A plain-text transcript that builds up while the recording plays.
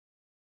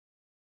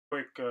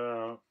Quick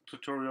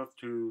tutorial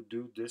to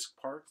do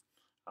Diskpart.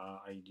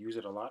 I use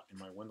it a lot in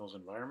my Windows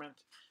environment,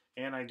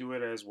 and I do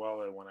it as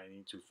well when I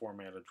need to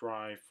format a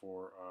drive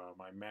for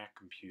my Mac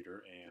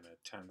computer, and it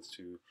tends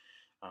to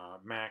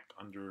Mac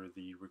under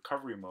the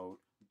recovery mode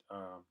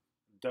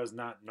does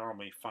not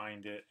normally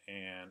find it,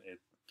 and it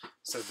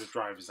says the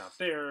drive is not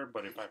there,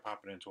 but if I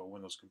pop it into a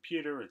Windows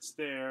computer, it's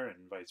there,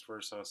 and vice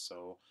versa.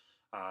 So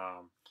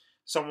um,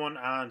 someone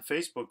on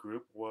Facebook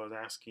group was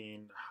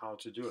asking how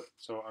to do it.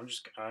 So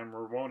I'm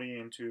remoting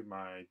into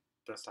my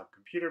desktop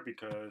computer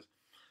because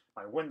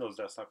my Windows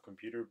desktop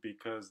computer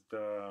because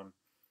the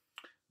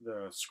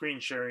screen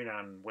sharing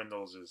on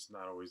Windows is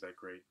not always that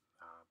great.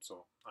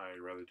 So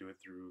I'd rather do it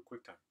through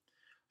QuickTime.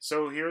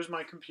 So here's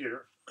my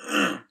computer.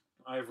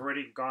 I've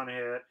already gone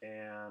ahead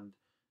and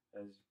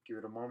give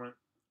it a moment.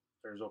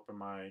 There's open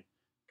my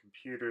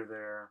computer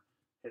there.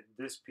 Hit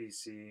this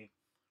PC.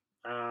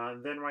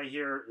 And then right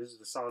here is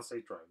the solid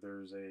state drive.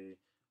 There's a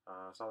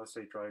solid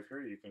state drive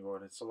here. You can go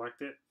ahead and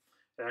select it.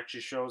 It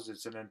actually shows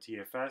it's an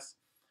NTFS.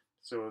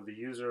 So the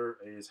user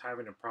is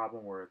having a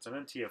problem where it's an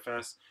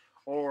NTFS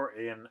or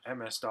an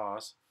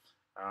MS-DOS.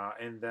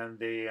 And then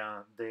they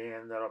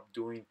ended up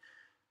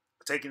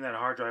taking that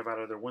hard drive out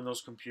of their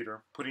Windows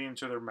computer, putting it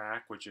into their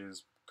Mac, which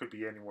could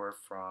be anywhere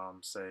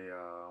from, say,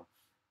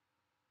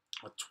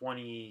 a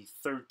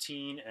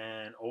 2013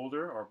 and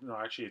older, or no,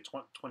 actually a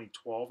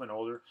 2012 and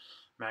older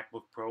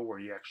MacBook Pro, where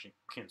you actually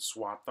can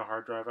swap the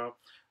hard drive out.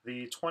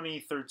 The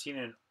 2013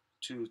 and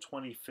to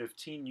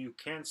 2015, you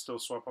can still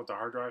swap out the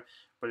hard drive,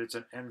 but it's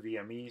an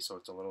NVMe, so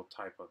it's a little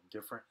type of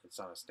different. It's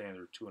not a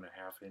standard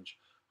 2.5-inch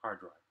hard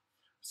drive.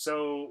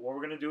 So what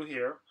we're going to do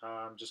here,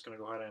 I'm just going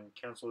to go ahead and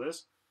cancel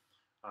this.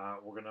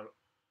 We're going to,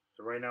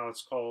 right now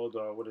it's called,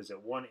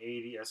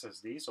 180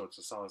 SSD, so it's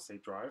a solid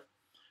state drive.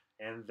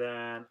 And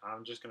then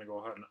I'm just going to go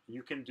ahead and,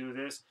 you can do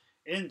this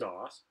in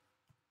DOS.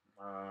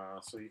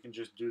 So you can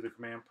just do the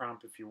command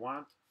prompt if you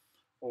want,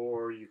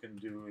 or you can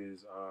do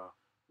is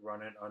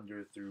run it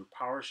through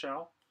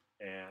PowerShell.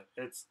 And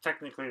it's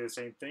technically the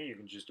same thing. You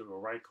can just do a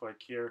right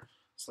click here,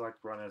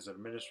 select run as an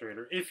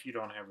administrator if you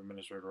don't have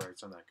administrator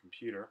rights on that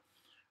computer.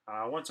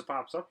 Once it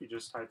pops up, you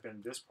just type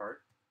in Diskpart.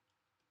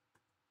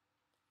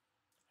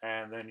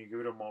 And then you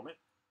give it a moment.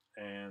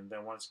 And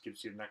then once it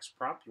gives you the next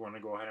prompt, you want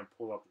to go ahead and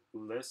pull up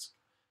list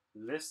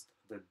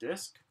the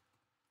disk.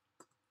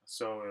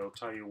 So it'll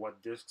tell you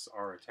what disks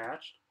are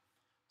attached.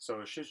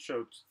 So it should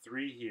show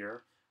 3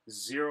 here.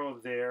 0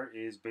 there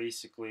is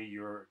basically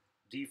your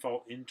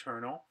default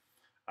internal.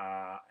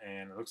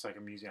 And it looks like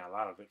I'm using a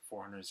lot of it,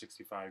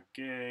 465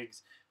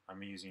 gigs.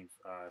 I'm using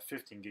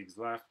 15 gigs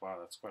left. Wow,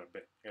 that's quite a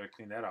bit. Gotta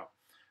clean that up.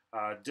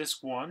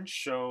 Disk 1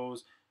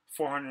 shows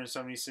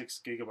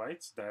 476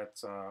 gigabytes.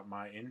 That's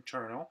my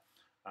internal,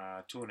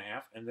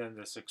 2.5. And then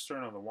this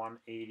external, the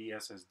 180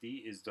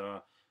 SSD, is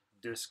the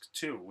disk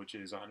 2, which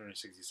is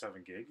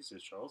 167 gigs,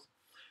 it shows.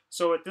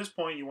 So at this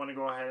point, you want to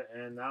go ahead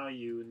and now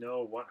you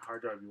know what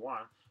hard drive you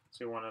want.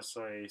 So you want to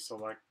say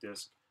select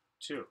disk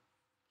 2.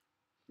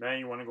 Then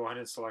you want to go ahead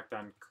and select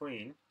on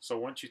clean. So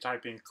once you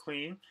type in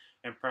clean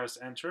and press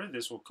enter,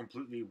 this will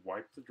completely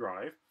wipe the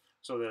drive.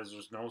 So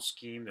there's no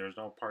scheme, there's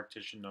no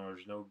partition,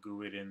 there's no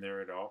GUID in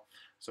there at all.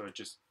 So it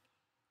just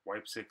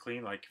wipes it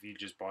clean like if you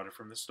just bought it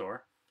from the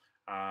store.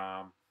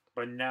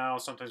 But now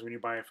sometimes when you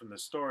buy it from the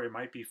store, it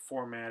might be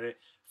formatted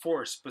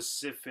for a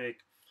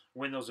specific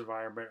Windows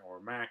environment or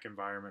Mac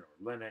environment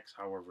or Linux,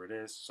 however it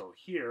is. So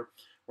here,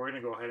 we're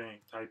going to go ahead and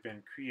type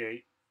in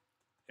create,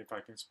 if I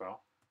can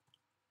spell,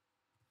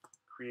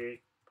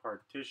 create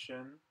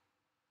partition,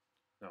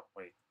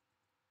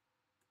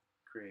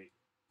 create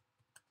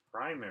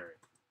primary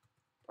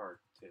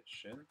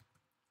partition.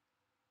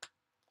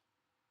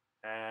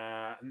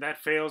 And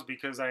that fails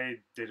because I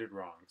did it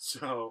wrong.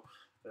 So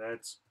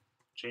let's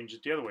change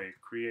it the other way.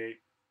 Create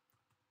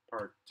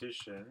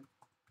partition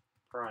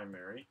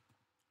primary.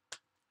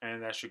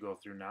 And that should go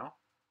through now.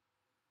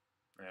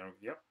 And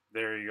yep,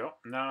 there you go.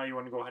 Now you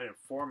want to go ahead and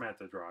format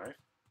the drive.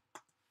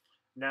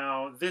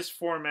 Now this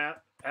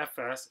format,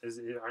 FS, is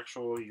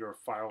actually your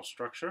file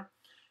structure.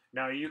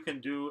 Now you can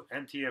do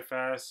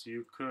NTFS,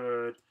 you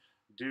could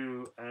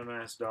do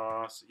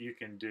MS-DOS, you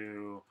can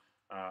do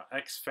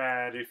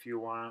exFAT if you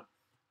want.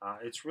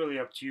 It's really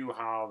up to you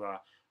how the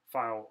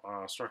file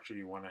structure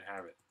you want to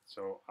have it.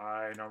 So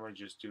I normally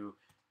just do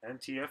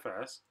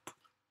NTFS.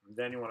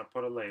 Then you want to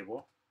put a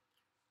label.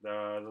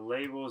 The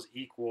label is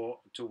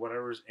equal to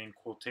whatever's in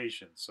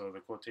quotation. So the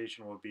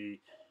quotation will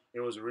be, it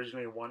was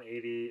originally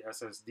 180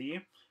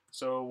 SSD.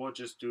 So we'll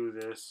just do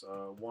this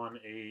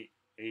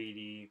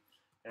 180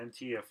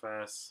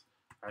 NTFS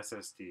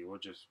SSD. We'll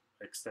just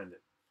extend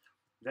it.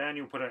 Then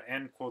you put an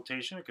end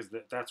quotation because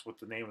that's what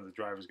the name of the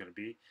drive is going to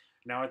be.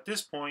 Now at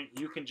this point,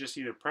 you can just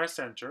either press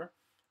enter.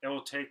 It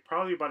will take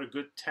probably about a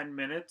good 10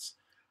 minutes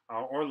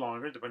or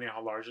longer, depending on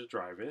how large the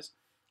drive is,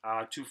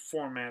 to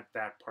format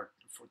that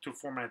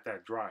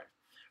drive.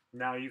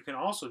 Now you can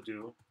also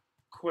do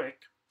quick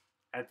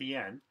at the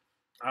end.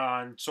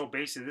 So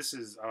basically, this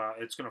is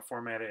it's going to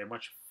format at a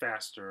much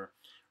faster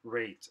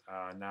rate.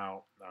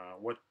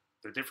 What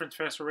the difference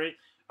faster rate?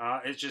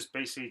 It's just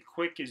basically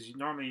quick is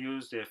normally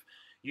used if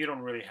you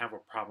don't really have a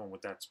problem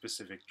with that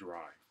specific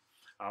drive,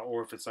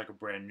 or if it's like a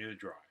brand new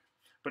drive.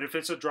 But if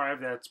it's a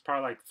drive that's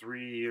probably like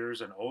 3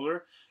 years and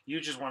older, you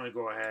just want to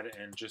go ahead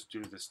and just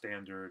do the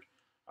standard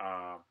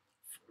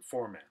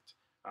format,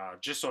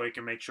 just so it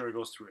can make sure it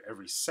goes through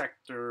every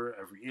sector,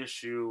 every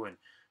issue, and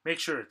make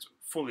sure it's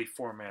fully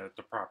formatted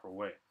the proper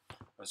way.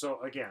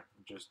 So again,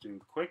 just do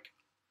quick,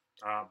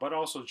 but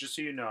also just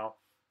so you know,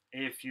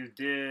 if you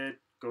did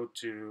go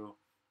to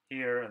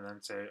here and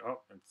then say,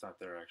 oh, it's not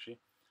there actually,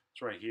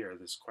 it's right here,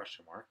 this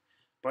question mark.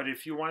 But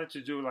if you wanted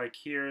to do like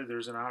here,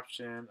 there's an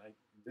option.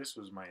 This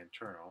was my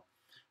internal,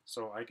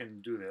 so I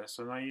can do this.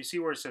 So now you see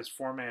where it says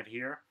format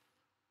here.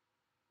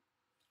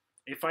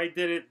 If I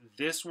did it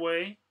this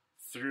way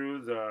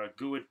through the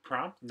GUID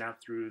prompt,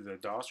 not through the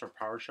DOS or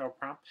PowerShell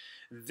prompt,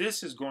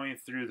 this is going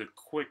through the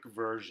quick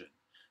version.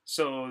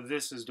 So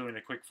this is doing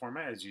a quick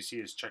format. As you see,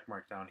 it's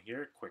checkmarked down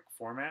here, quick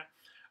format.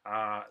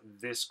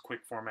 This quick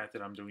format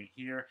that I'm doing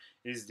here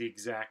is the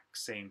exact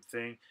same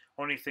thing.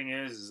 Only thing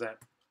is that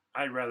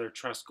I'd rather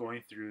trust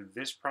going through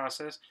this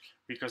process,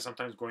 because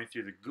sometimes going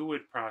through the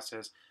GUID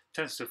process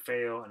tends to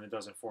fail and it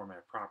doesn't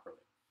format properly.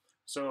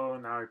 So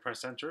now I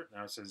press enter.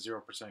 Now it says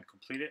 0%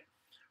 completed.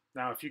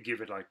 Now if you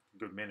give it like a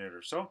good minute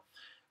or so,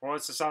 well,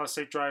 it's a solid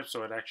state drive,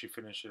 so it actually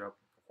finished it up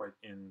quite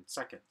in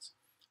seconds.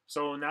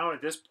 So now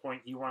at this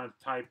point you want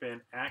to type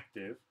in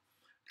active,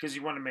 because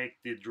you want to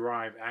make the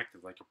drive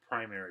active like a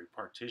primary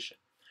partition.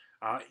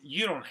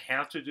 You don't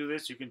have to do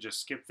this. You can just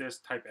skip this,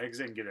 type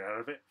exit, and get out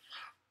of it.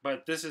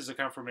 But this is a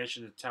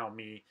confirmation to tell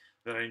me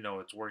that I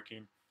know it's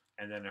working.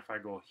 And then if I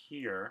go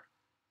here,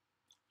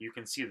 you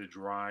can see the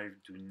drive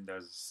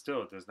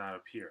still does not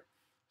appear.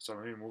 So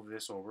let me move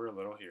this over a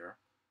little here.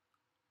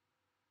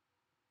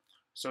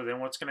 So then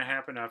what's going to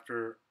happen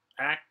after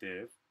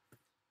active,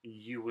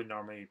 you would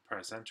normally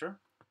press enter.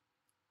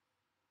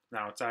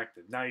 Now it's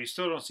active. Now you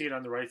still don't see it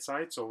on the right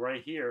side, so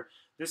right here,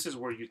 this is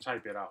where you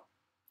type it out.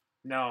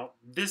 Now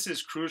this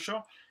is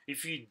crucial.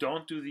 If you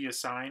don't do the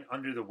assign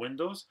under the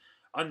Windows,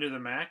 under the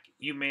Mac,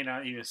 you may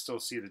not even still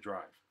see the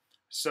drive.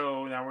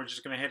 So now we're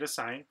just going to hit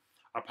assign.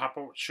 A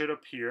pop-up should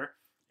appear,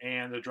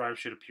 and the drive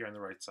should appear on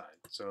the right side.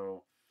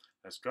 So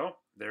let's go.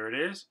 There it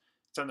is.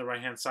 It's on the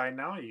right-hand side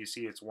now. You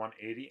see it's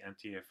 180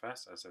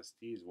 NTFS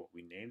SSD is what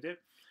we named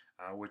it,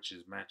 which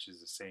matches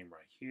the same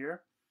right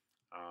here.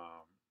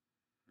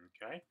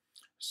 Okay,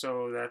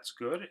 so that's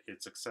good.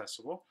 It's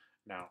accessible.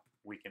 Now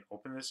we can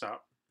open this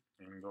up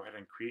and go ahead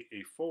and create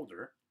a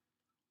folder.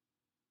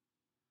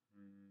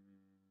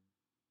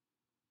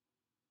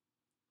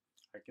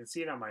 I can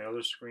see it on my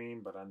other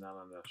screen, but I'm not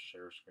on the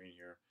share screen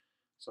here.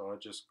 So I'll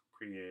just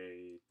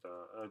create,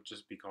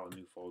 just be called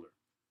new folder.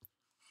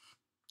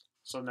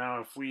 So now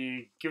if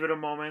we give it a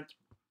moment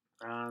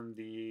on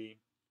the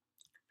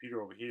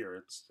computer over here,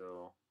 it's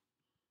still,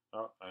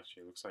 oh,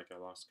 actually it looks like I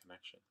lost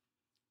connection.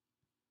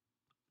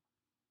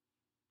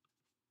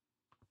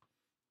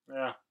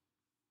 Yeah,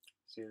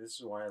 see, this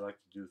is why I like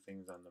to do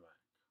things on the Mac.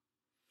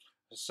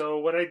 So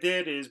what I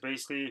did is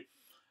basically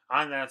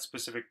on that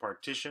specific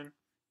partition,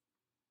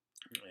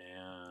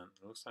 and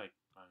it looks like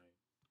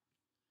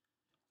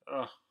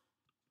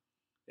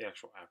the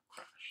actual app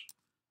crashed.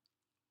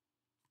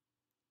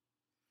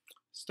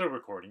 Still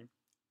recording,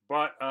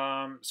 but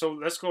so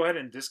let's go ahead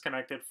and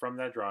disconnect it from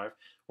that drive.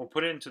 We'll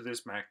put it into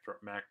this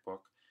MacBook,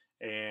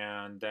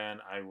 and then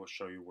I will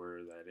show you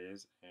where that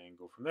is and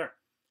go from there.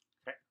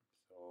 Okay,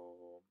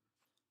 so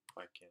if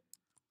I can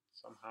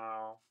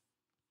somehow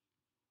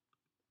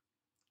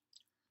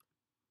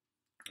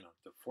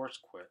the force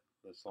quit,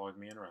 let's log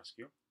me in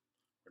rescue.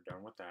 We're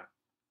done with that.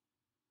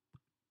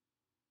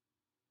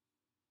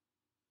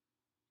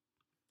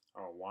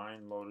 Oh,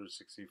 wine loader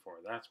 64.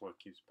 That's what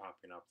keeps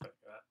popping up like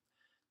that.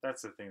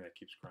 That's the thing that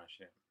keeps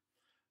crashing in.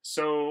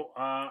 So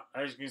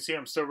as you can see,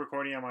 I'm still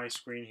recording on my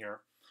screen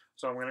here.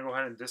 So I'm going to go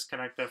ahead and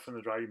disconnect that from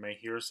the drive. You may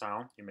hear a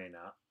sound. You may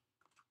not.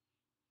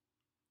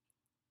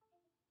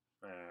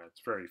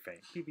 It's very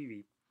faint. Beep, beep,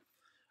 beep.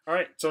 All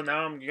right. So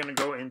now I'm going to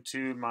go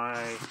into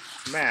my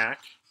Mac.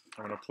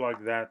 I'm going to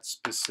plug that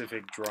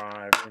specific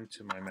drive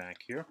into my Mac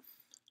here.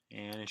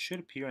 And it should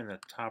appear in the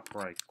top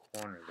right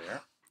corner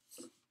there.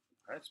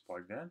 All right, it's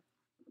plugged in.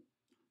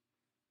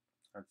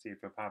 Let's see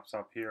if it pops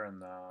up here on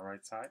the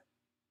right side.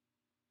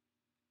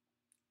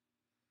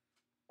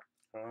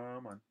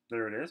 Come on,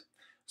 there it is.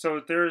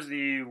 So there's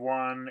the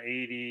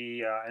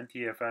 180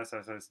 NTFS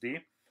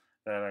SSD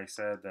that I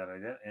said that I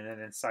did. And then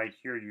inside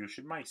here, you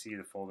might see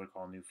the folder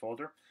called new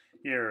folder.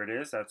 Here it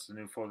is. That's the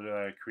new folder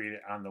that I created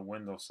on the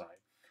Windows side.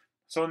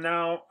 So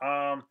now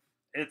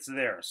it's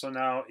there. So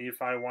now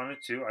if I wanted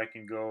to, I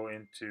can go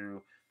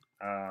into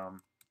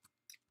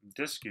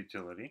disk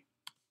utility.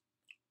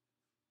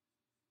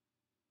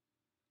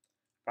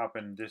 Pop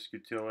in disk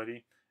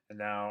utility, and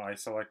now I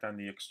select on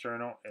the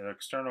external. The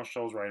external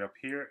shows right up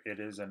here. It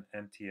is an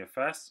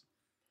NTFS.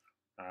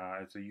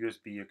 It's a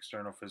USB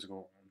external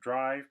physical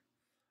drive.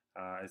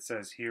 It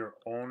says here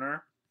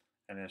owner,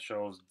 and it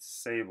shows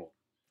disabled.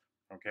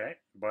 Okay,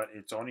 but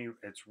it's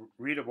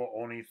readable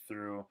only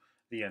through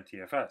the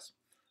NTFS.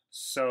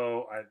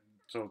 So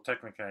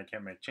technically I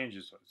can't make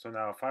changes. So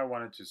now if I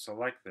wanted to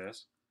select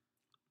this,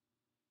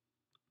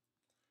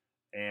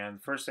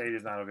 and first aid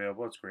is not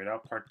available, it's grayed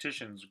out.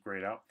 Partition's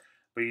grayed out,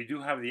 but you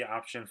do have the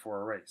option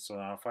for erase. So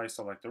now if I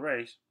select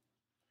erase,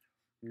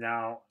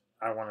 now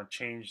I want to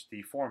change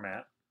the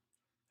format,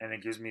 and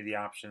it gives me the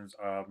options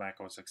of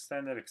macOS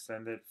extended,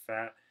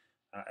 FAT,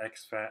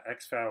 exFAT.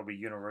 exFAT will be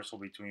universal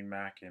between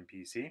Mac and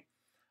PC,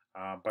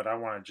 but I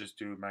want to just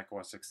do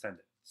macOS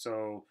extended.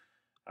 So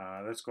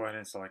let's go ahead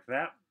and select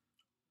that.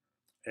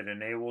 It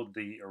enabled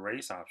the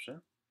erase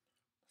option.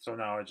 So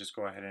now I just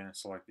go ahead and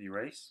select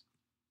erase.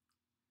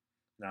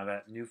 Now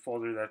that new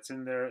folder that's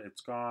in there,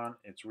 it's gone,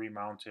 it's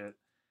remounted.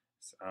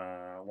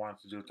 Want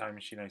to do a time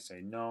machine, I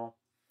say no.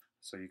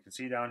 So you can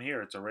see down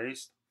here, it's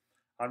erased,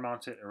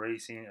 unmounted,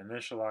 erasing,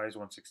 initialize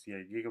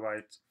 168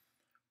 gigabytes.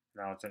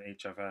 Now it's an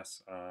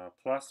HFS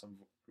plus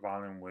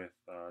volume with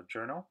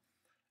journal.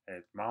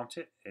 It's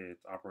mounted,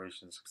 it's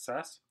operation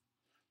success.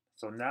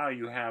 So now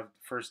you have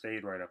first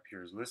aid right up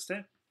here is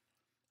listed.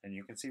 And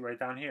you can see right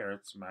down here,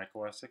 it's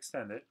macOS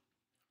extended.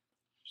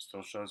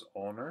 Still shows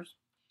owners,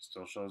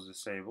 still shows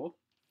disabled,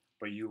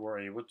 but you were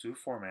able to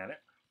format it.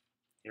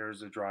 Here's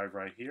the drive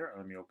right here.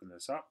 Let me open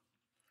this up.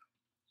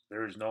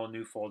 There is no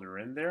new folder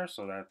in there,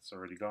 so that's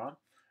already gone.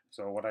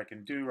 So what I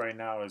can do right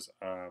now is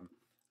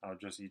I'll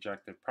just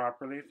eject it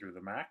properly through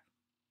the Mac.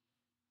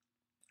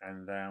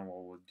 And then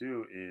what we'll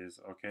do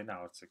is, okay,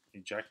 now it's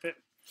ejected.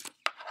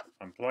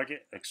 Unplug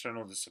it.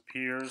 External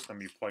disappears. Let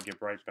me plug it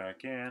right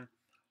back in.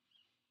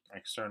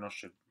 External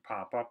should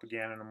pop up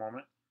again in a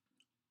moment.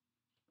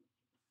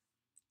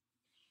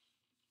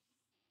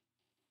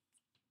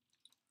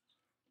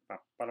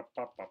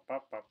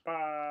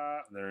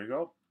 There you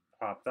go.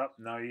 Popped up.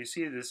 Now you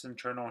see this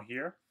internal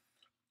here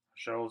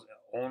shows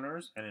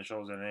owners and it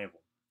shows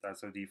enabled.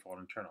 That's the default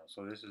internal.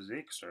 So this is the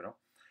external.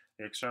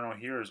 The external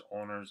here is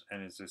owners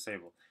and it's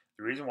disabled.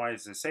 The reason why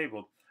it's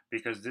disabled,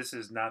 because this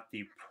is not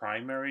the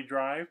primary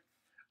drive.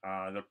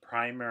 The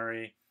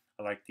primary,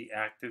 like the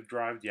active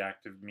drive, the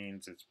active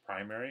means it's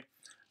primary.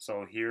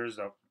 So here's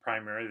a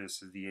primary,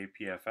 this is the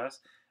APFS.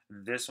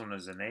 This one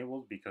is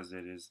enabled because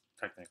it is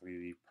technically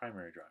the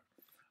primary drive.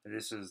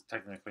 This is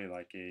technically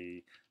like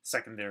a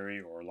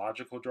secondary or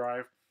logical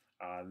drive.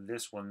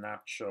 This will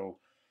not show.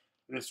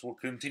 This will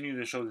continue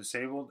to show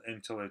disabled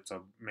until it's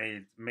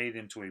made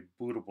into a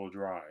bootable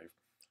drive.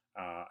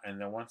 And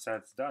then once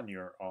that's done,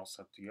 you're all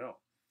set to go.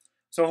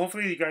 So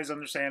hopefully you guys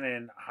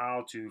understand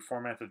how to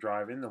format the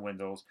drive in the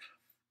Windows.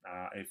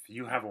 If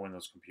you have a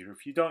Windows computer.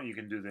 If you don't, you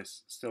can do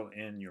this still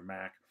in your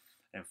Mac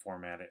and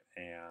format it,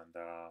 and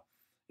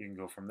you can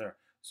go from there.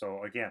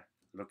 So again,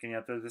 looking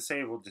at the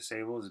disabled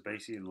is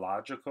basically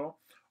logical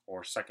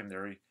or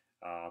secondary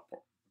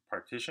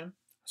partition.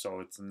 So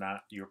it's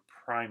not your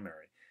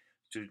primary.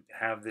 To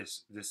have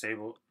this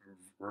disabled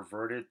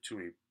reverted to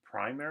a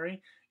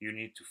primary, you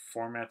need to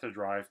format the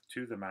drive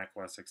to the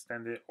macOS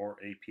Extended or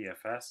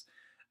APFS,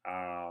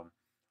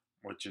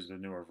 which is the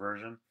newer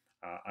version.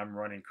 I'm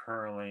running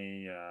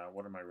currently,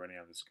 what am I running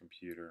on this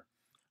computer?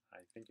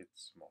 I think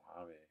it's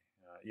Mojave.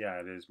 Yeah,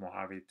 it is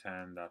Mojave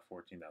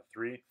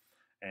 10.14.3,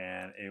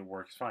 and it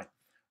works fine.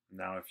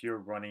 Now, if you're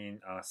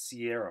running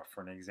Sierra,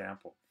 for an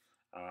example,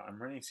 I'm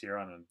running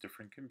Sierra on a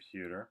different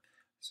computer,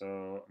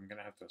 so I'm going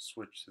to have to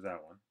switch to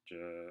that one.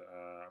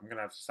 I'm going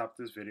to have to stop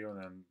this video and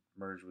then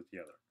merge with the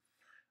other.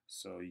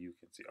 So you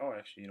can see, oh,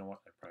 actually, you know what?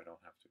 I probably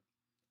don't have to.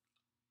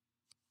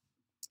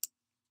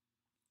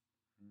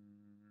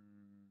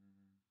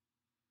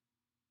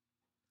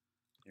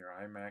 Your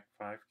iMac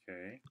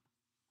 5K.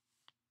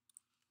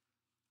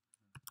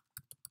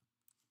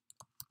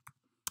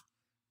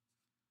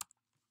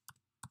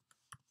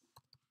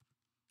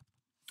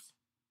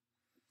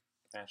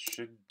 That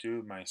should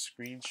do my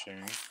screen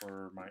sharing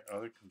for my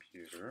other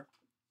computer.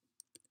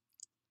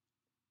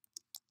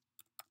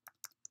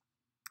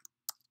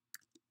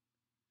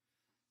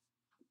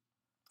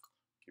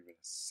 Give it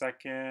a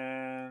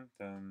second,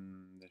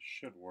 then this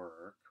should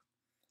work.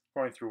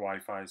 Going through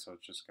Wi-Fi, so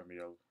it's just going to be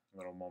a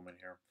little moment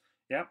here.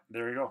 Yep,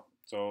 there you go.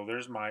 So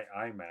there's my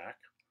iMac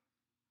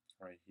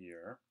right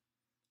here.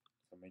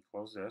 So let me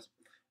close this.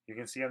 You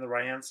can see on the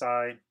right-hand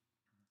side,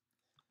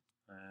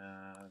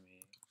 let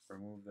me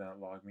remove that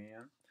log me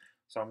in.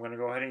 So I'm going to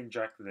go ahead and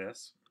inject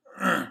this.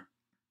 There's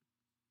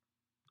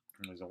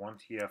a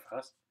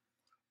 1TFS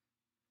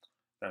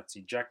that's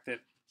ejected.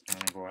 I'm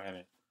going to go ahead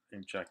and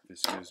inject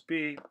this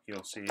USB.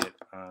 You'll see it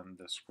on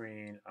the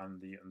screen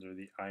under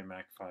the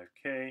iMac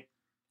 5K.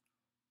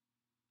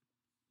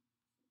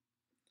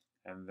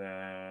 And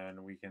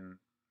then we can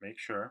make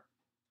sure.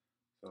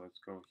 So let's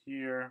go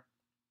here.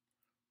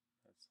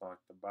 Let's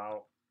select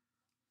about.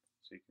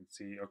 So you can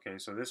see, okay,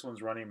 so this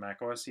one's running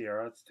macOS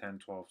Sierra. It's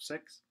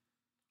 10.12.6.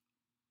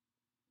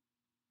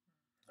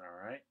 All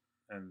right.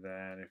 And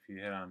then if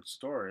you hit on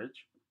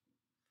storage,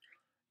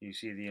 you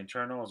see the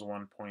internal is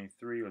 1.3.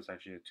 It's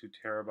actually a 2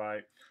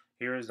 terabyte.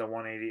 Here is the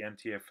 180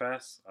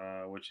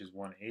 NTFS, which is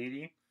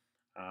 180.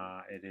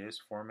 It is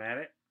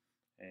formatted,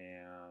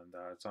 and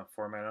it's on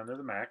format under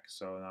the Mac.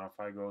 So now if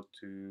I go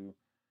to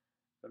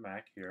the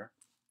Mac here,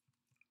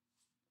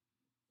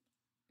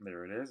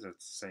 There it is.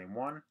 It's the same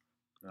one.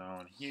 Now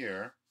on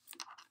here,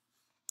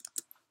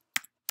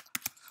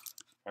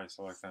 if I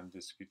select on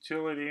disk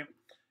utility,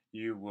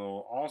 you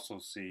will also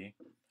see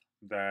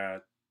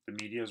that the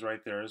media is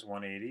right there is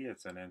 180.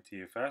 It's an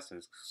NTFS.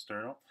 It's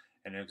external.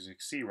 And as you can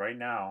see right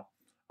now,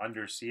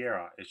 under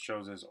Sierra, it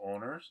shows as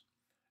owners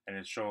and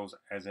it shows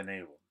as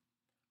enabled.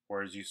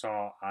 Whereas you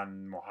saw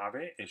on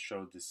Mojave, it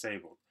showed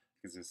disabled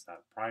because it's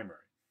not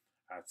primary.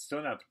 It's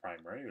still not the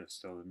primary. It's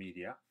still the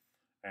media.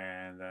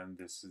 And then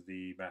this is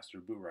the master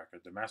boot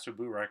record. The master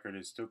boot record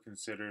is still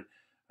considered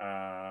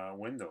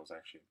Windows,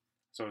 actually.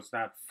 So it's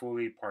not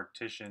fully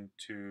partitioned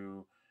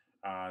to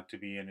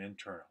be an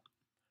internal.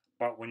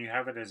 But when you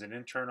have it as an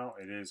internal,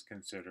 it is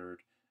considered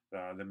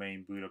the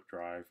main boot up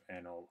drive,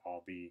 and it'll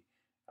all be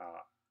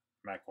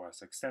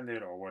macOS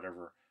extended or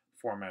whatever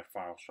format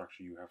file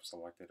structure you have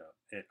selected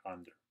it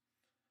under.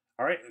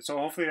 All right, so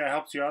hopefully that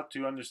helps you out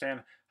to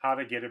understand how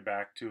to get it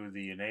back to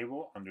the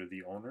enable under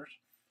the owners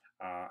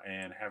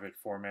and have it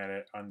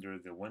formatted under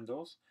the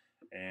Windows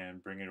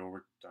and bring it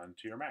over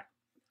onto your Mac.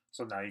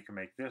 So now you can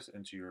make this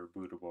into your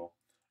bootable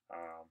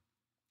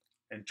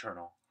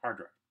internal hard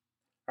drive.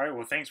 All right,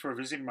 well, thanks for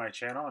visiting my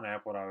channel on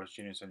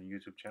iOSGenius on the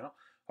YouTube channel.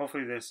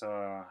 Hopefully this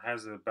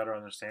has a better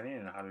understanding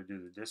on how to do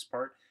the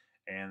Diskpart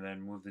and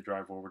then move the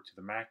drive over to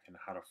the Mac and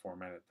how to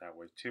format it that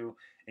way too,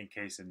 in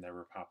case it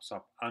never pops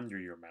up under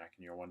your Mac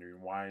and you're wondering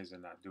why is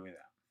it not doing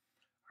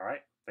that. All right,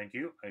 thank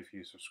you. If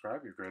you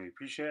subscribe, we greatly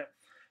appreciate it.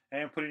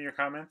 And put in your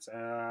comments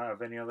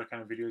of any other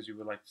kind of videos you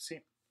would like to see.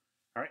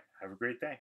 All right, have a great day.